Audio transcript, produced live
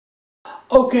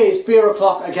Okay, it's beer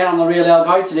o'clock again on the Real Ale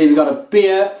Guide. Today we've got a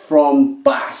beer from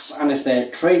Bass and it's their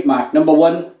Trademark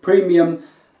 #1 Premium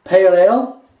Pale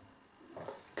Ale,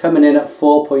 coming in at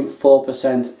 4.4%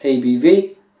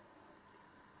 ABV.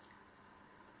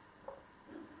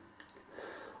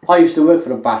 I used to work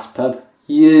for a Bass pub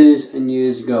years and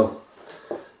years ago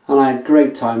and I had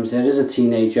great times there as a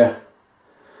teenager,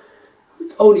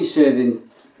 only serving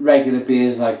regular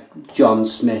beers like John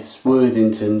Smith's,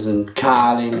 Worthingtons and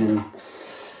Carling and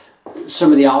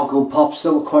some of the alcohol pops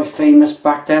that were quite famous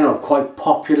back then, or quite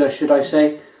popular should I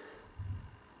say.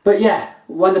 But yeah,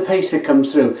 when the pacer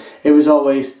comes through, it was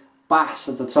always Bass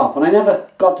at the top, and I never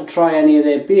got to try any of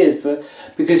their beers, but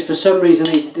because for some reason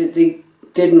they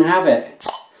didn't have it.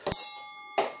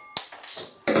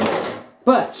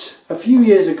 But a few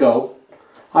years ago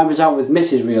I was out with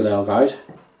Mrs. Real Ale Guide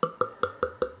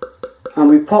and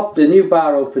we popped, the new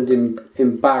bar opened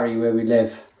in Barry where we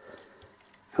live,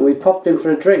 and we popped in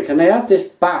for a drink and they had this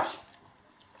Bass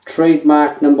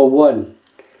Trademark #1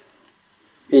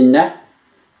 in there,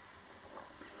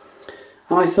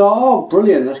 and I thought, oh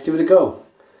brilliant, let's give it a go.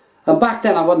 And back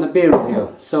then I wasn't a beer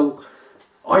reviewer, so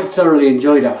I thoroughly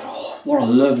enjoyed it. Oh, what a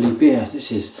lovely beer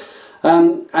this is.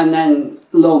 And then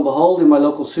lo and behold, in my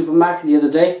local supermarket the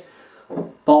other day,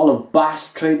 bottle of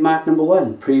Bass Trademark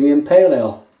 #1 Premium Pale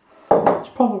Ale. It's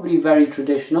probably very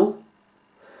traditional,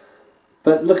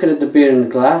 but looking at the beer in the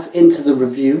glass, into the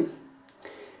review,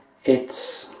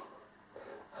 it's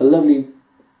a lovely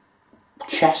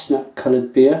chestnut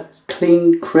coloured beer,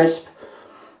 clean, crisp,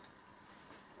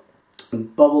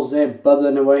 and bubbles there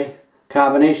bubbling away,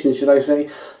 carbonation should I say.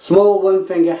 Small one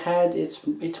finger head, it's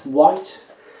white.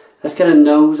 Let's get a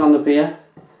nose on the beer.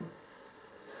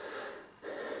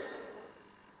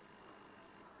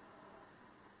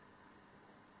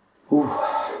 Ooh.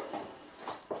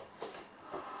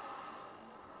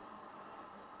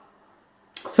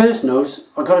 First nose,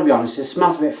 I've got to be honest, it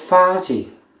smells a bit farty.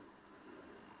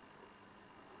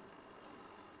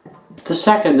 The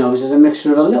second nose is a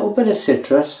mixture of a little bit of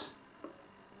citrus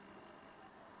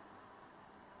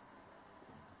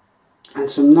and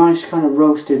some nice kind of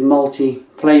roasted malty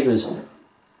flavours.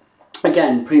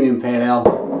 Again, Premium Pale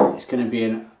Ale, it's going to be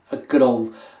a good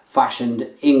old fashioned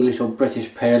English or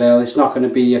British Pale Ale. It's not going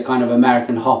to be a kind of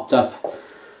American hopped up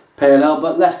Pale Ale,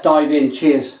 but let's dive in.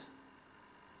 Cheers.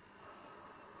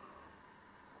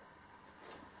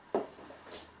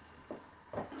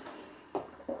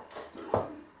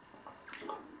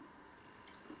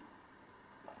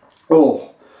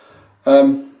 Oh,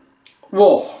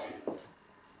 whoa,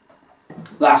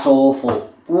 that's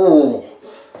awful. Oh,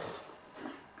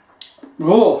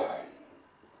 oh.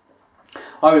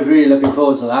 I was really looking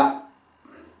forward to that.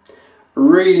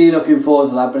 Really looking forward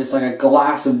to that, but it's like a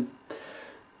glass of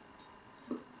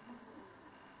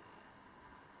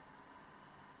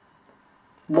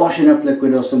washing up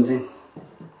liquid or something.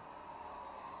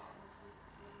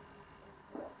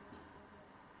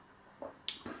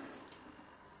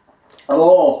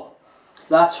 Oh,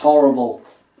 that's horrible.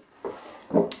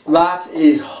 That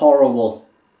is horrible.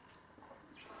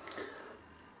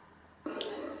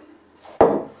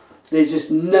 There's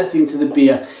just nothing to the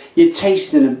beer. You're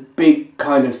tasting a big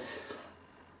kind of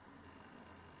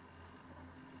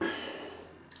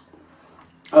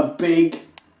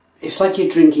it's like you're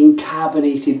drinking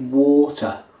carbonated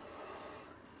water,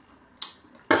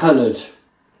 coloured.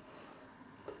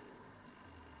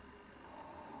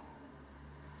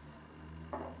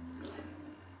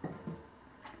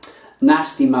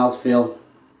 Nasty mouthfeel,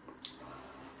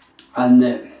 and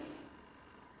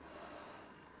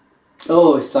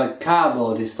oh, it's like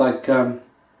cardboard. It's like oh,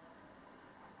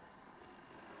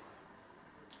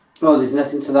 there's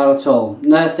nothing to that at all.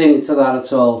 Nothing to that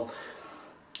at all.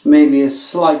 Maybe a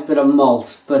slight bit of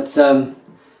malt, but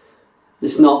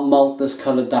it's not malt that's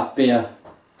coloured that beer.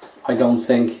 I don't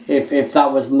think. If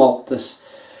that was malt that's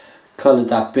coloured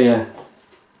that beer,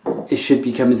 it should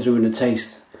be coming through in the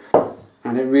taste.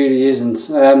 And it really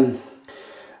isn't.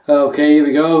 Okay, here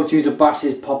we go. Due to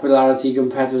Bass's popularity,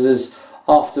 competitors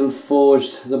often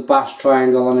forged the Bass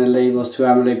triangle on their labels to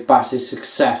emulate Bass's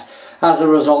success. As a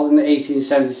result, in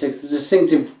 1876, the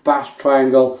distinctive Bass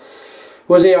triangle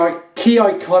was a key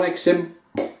iconic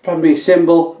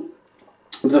symbol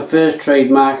of the first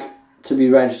trademark to be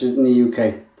registered in the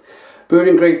UK. Brewed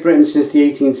in Great Britain since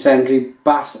the 18th century,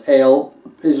 Bass Ale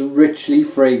is richly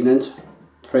fragrant,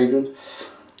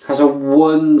 has a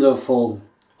wonderful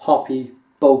hoppy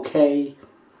bouquet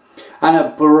and a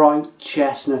bright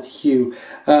chestnut hue.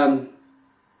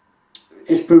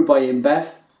 It's brewed by InBev.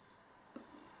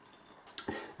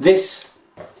 This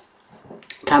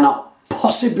cannot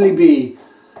possibly be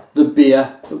the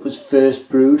beer that was first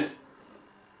brewed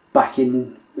back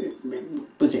in,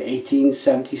 was it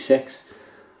 1876?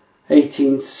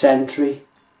 18th century.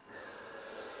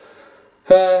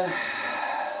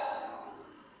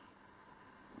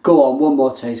 Go on, one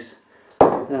more taste.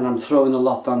 And I'm throwing a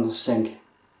lot down the sink.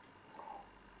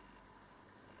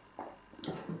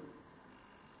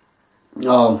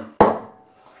 Oh,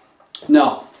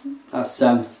 no, that's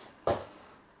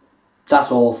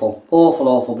awful.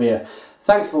 Awful beer.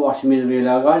 Thanks for watching me the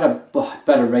video, guys. I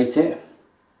better rate it.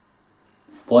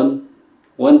 1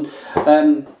 out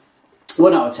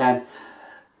of 10.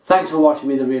 Thanks for watching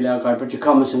me the video, guys. Put your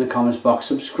comments in the comments box.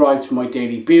 Subscribe to my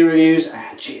daily beer reviews,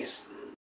 and cheers.